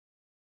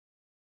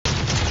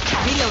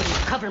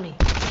Reloading. Cover me.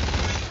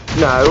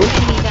 No.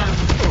 Enemy down.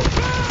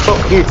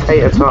 Fuck you,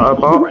 tater tartar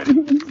bot.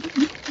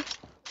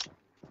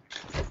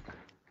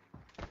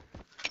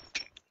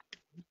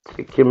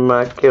 Taking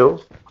my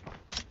kill.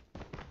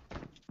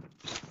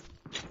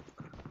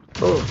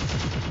 Oh.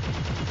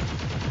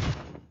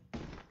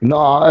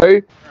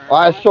 No,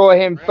 I saw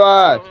him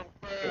first.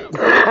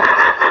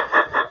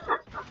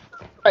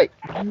 Hey.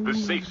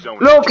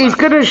 Look, he's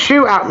gonna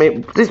shoot at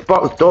me. This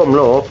bot's dumb,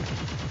 look.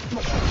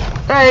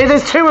 Hey,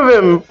 there's two of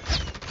them.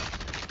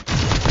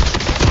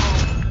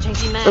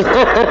 Changing mag.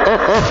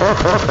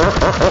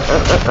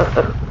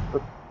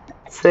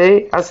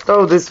 See, I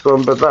stole this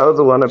one, but that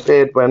other one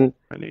appeared when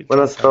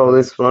I stole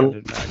this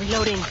one.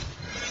 Reloading.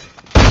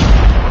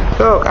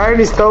 Look, I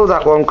only stole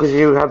that one because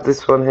you had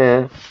this one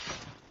here.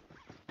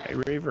 Hey,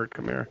 Reaver,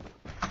 come here.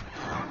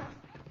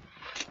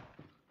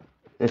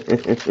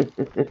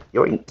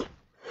 Yoink.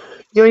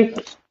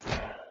 Yoink.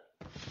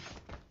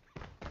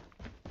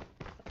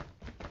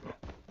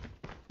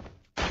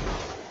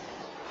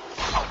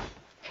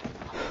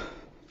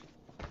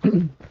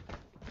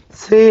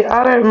 See,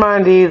 I don't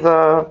mind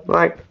either.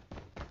 Like,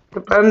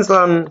 depends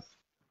on,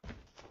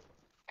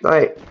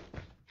 like,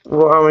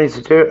 what I need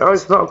to do. Oh,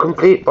 it's not a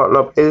complete bot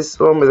lobby. This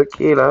one with a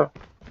kilo.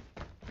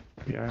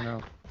 Yeah, I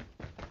know.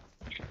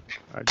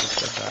 I just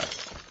said that.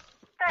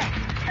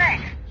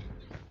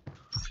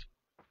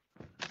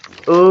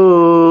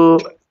 Ooh,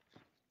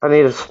 I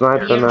need a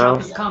sniper The now. airdrop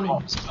is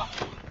coming.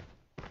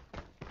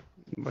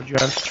 What'd you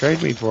have to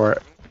trade me for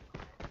it?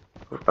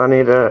 I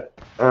need a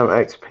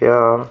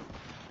XPR.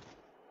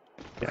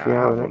 Yeah, If you I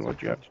have have an one.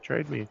 What'd you have to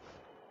trade me?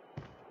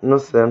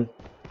 Nothing.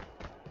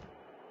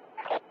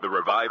 The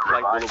revived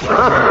flight will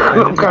arrive.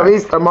 Look, at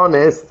least I'm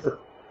honest.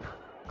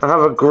 I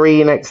have a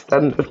green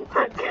extended.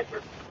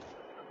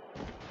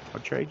 I'll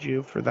trade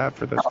you for that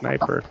for the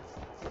sniper.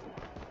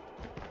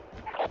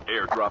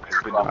 Airdrop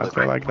has been I delivered.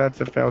 feel like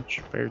that's a fair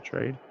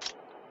trade.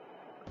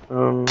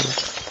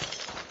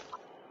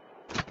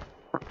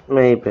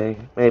 Maybe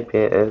it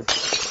is.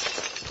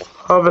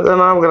 Oh, but then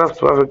I'm gonna have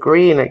to have a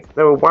green,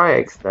 no, a white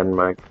extend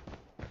mag.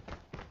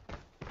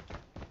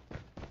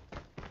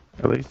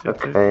 At least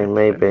it's Okay, an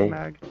maybe. extended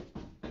mag.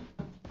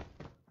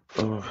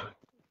 Oh.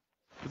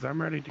 Cause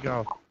I'm ready to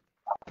go.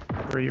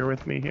 Or you're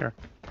with me here.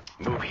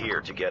 Move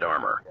here to get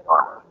armor.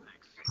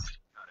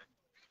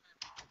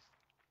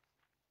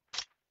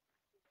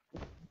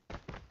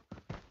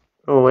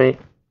 Oh wait.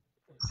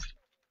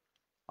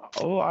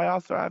 Oh, I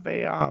also have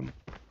a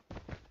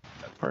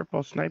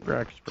purple sniper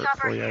expert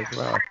for you as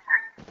well.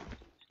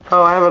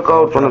 Oh, I have a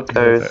gold one of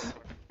drop you with those.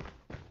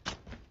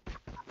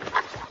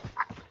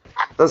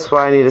 That's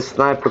why I need a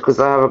sniper, because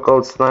I have a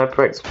gold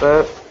sniper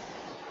expert.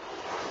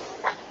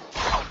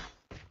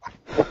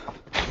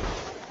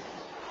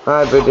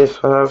 Hybrid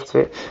if I have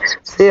to.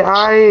 See,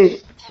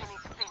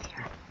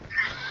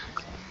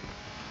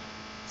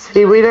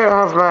 we don't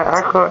have, like,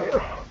 I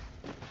can't...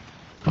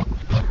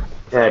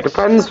 Yeah, it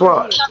depends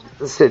what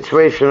the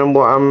situation and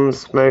what I'm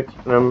smoking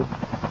and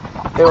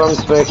who I'm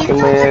smoking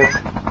with.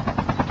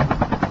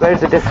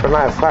 Loads of different,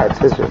 like,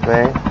 factors with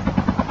me.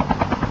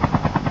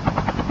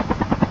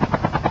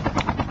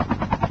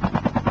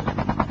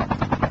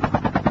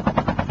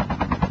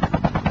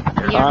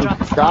 The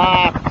airdrop is coming.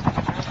 Stop.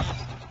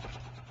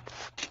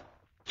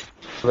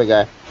 Here we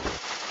go.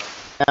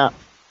 Yeah.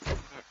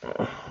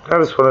 I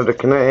just wanted a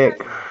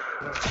kinetic.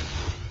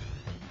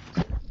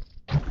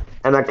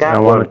 And I got I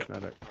one. want a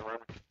kinetic.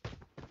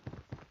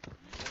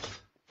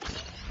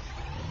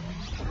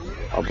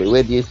 I'll be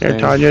with you Here, soon.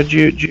 Tanya, do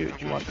you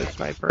want the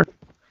sniper?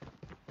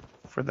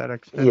 For that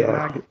extended Yeah.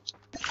 mag?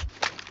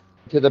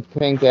 To the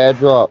pink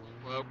airdrop. What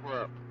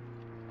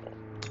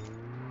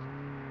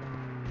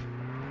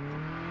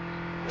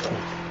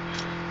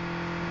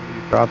are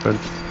you dropping?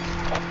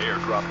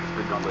 Airdrop has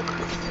been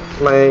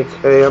delivered. My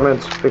AK, I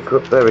meant to pick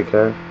up, there we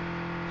go.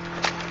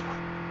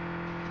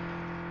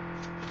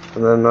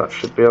 And then that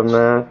should be on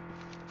there.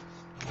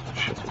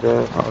 Should be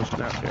there. Oh,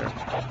 snap here.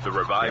 The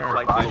revived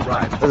flight will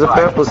arrive. There's a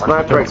purple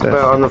sniper expert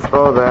on the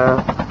floor there.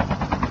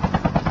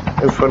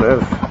 In front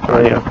of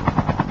Tanya.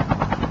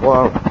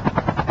 What?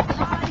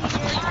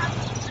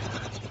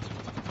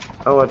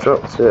 Oh, I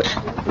dropped it.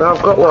 No,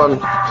 I've got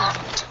one.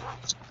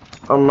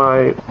 On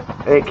my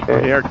AK.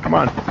 Here, come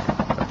on.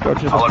 Let's go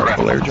to the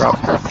purple airdrop.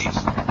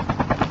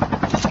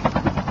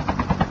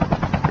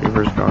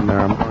 Reaver's going there.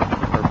 I'm going to the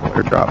purple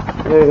airdrop.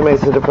 It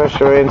makes the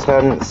pressure very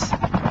intense.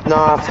 No,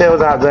 I feel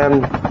that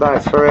then.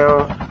 Like, for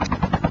real.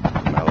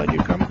 Can I let you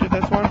come to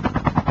this one?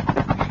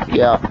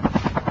 Yeah.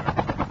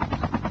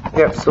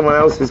 Yep, someone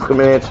else is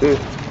coming here too.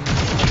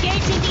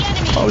 Engaging the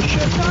enemy. Oh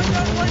shit,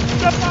 Tanya,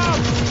 step up!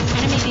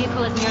 Enemy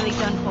vehicle is nearly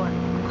done for.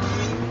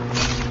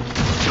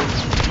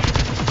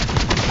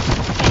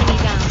 Enemy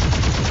down.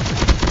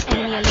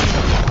 Enemy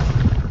eliminated.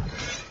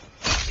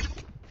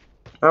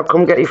 Now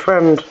come get your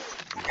friend.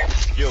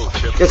 Skill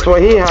chip. Guess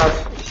what he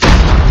has?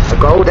 A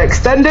gold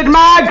extended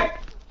mag!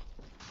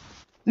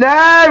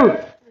 No!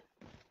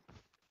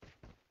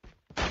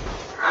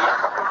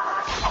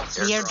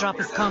 The airdrop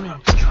is coming.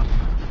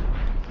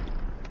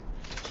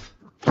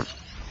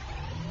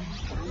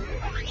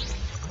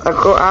 I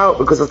got out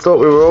because I thought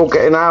we were all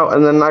getting out,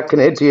 and then like an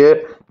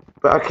idiot,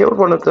 but I killed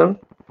one of them.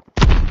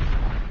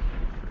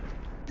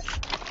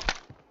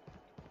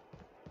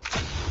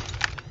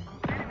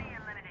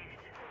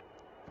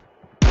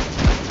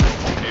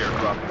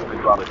 Airdrop has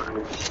been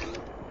delivered.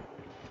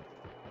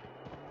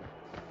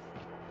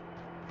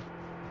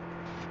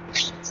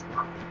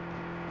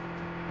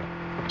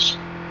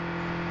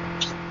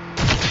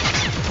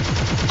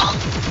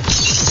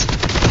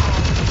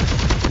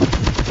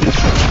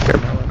 Here,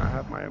 Melon, I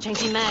have my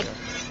Changing mag.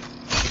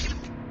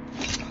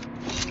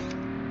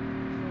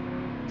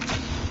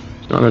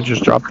 No,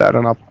 just drop that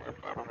and I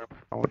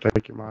will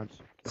take your mods.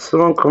 There's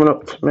someone coming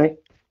up to me.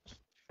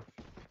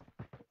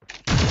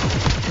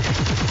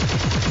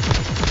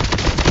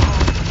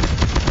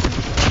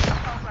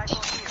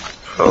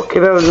 Okay,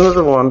 there was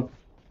another one.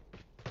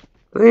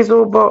 Are these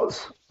all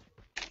bots?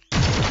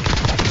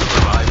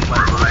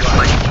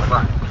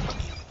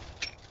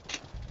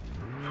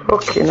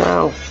 Fucking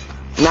hell.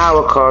 Now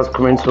a car's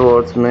coming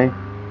towards me.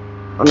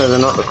 Oh no, they're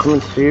not. They're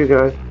coming to you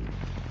guys.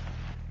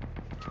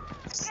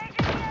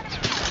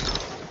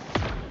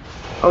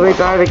 Oh, they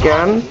died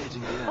again?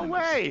 No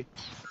way!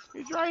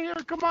 He's right here,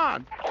 come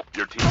on!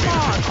 Your team Come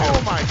on!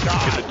 Oh my Get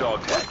god! the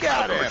dog tag. Look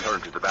at him!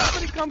 Return to the battle.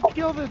 Somebody come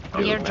kill this The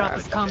dude, airdrop man.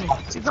 is coming.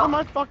 He's on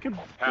my fucking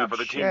Half of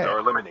the shit. teams are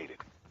eliminated.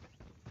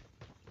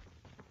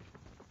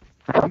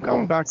 I'm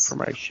coming back for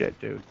my shit,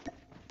 dude.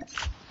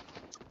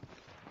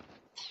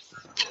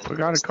 We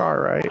got a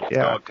car, right?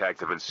 Yeah. Dog tags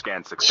have been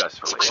scanned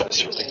successfully.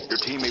 Your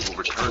teammate will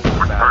return to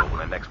the battle when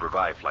the next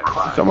revive flight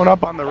arrives. Someone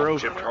up on the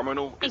roof. Chip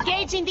terminal is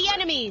Engaging the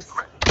enemies.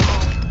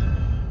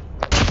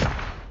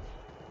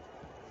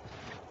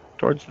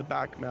 Towards the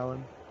back,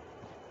 Melon.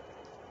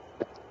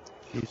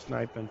 He's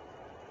sniping.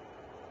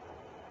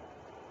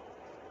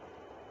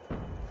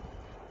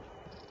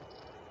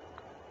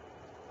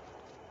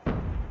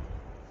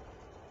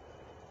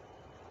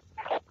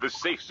 the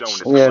safe zone is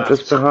Yeah, collapsed.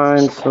 just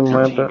behind Your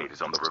somewhere, but teammate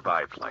is on the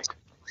revive flight.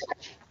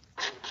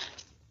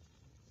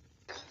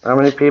 how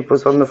many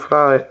people's on the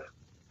flight?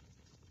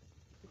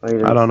 Oh, you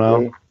I didn't don't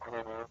know.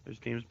 see. His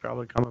team's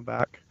probably coming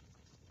back.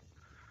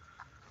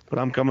 But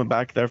I'm coming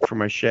back there for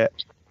my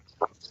shit.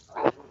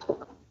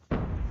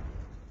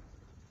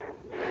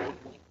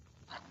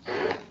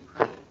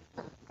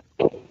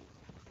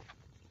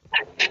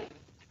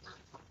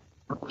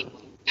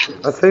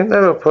 I think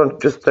they're up on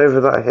just over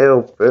that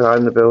hill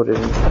behind the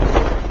building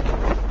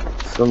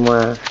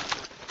somewhere.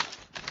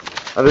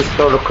 I just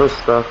stole a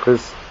cluster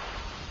because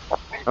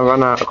I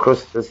ran out of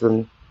clusters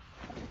and,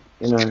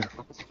 you know.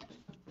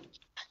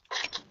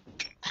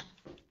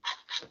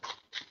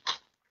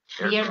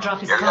 The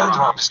airdrop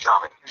is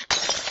coming.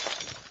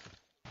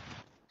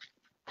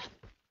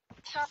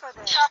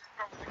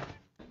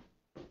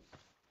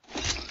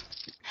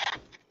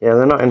 Yeah,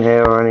 they're not in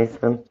here or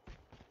anything.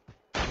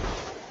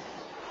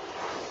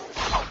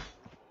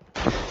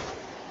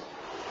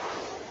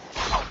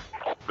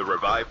 The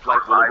revive flight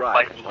will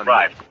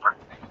arrive.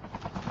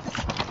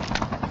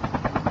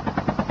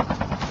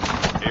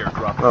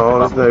 Airdrop. Oh,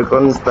 there's no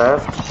guns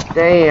left.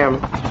 Damn.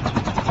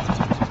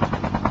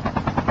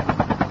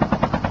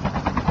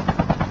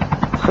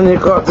 And you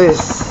got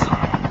this.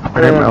 I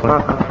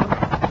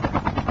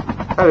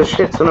had a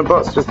shit ton of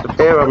bots just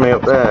appear on me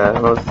up there. And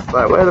I was just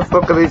like, where the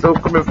fuck are these all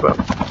coming from?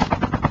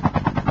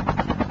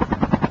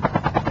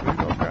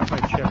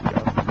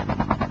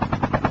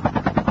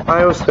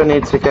 I also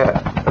need to get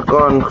a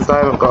gun because I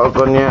haven't got a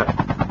gun yet.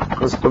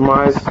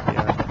 Customized.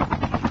 Yeah,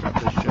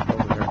 got this ship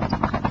over here.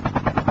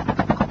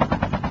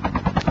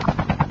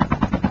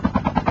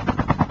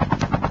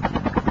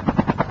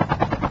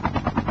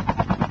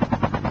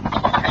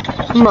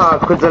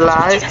 Mark with the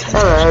light.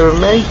 Hello,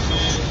 mate.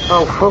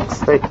 Oh, fuck's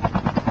sake.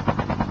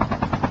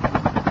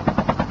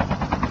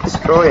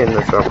 Destroying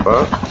the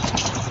chopper.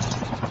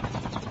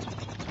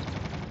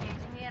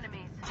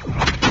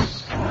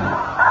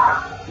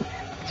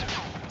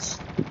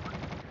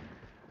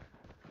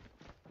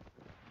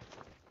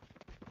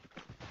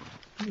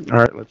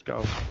 Alright, let's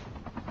go.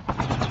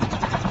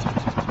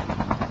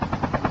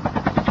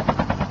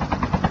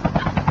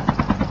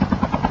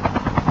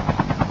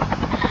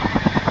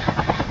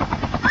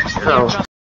 Oh.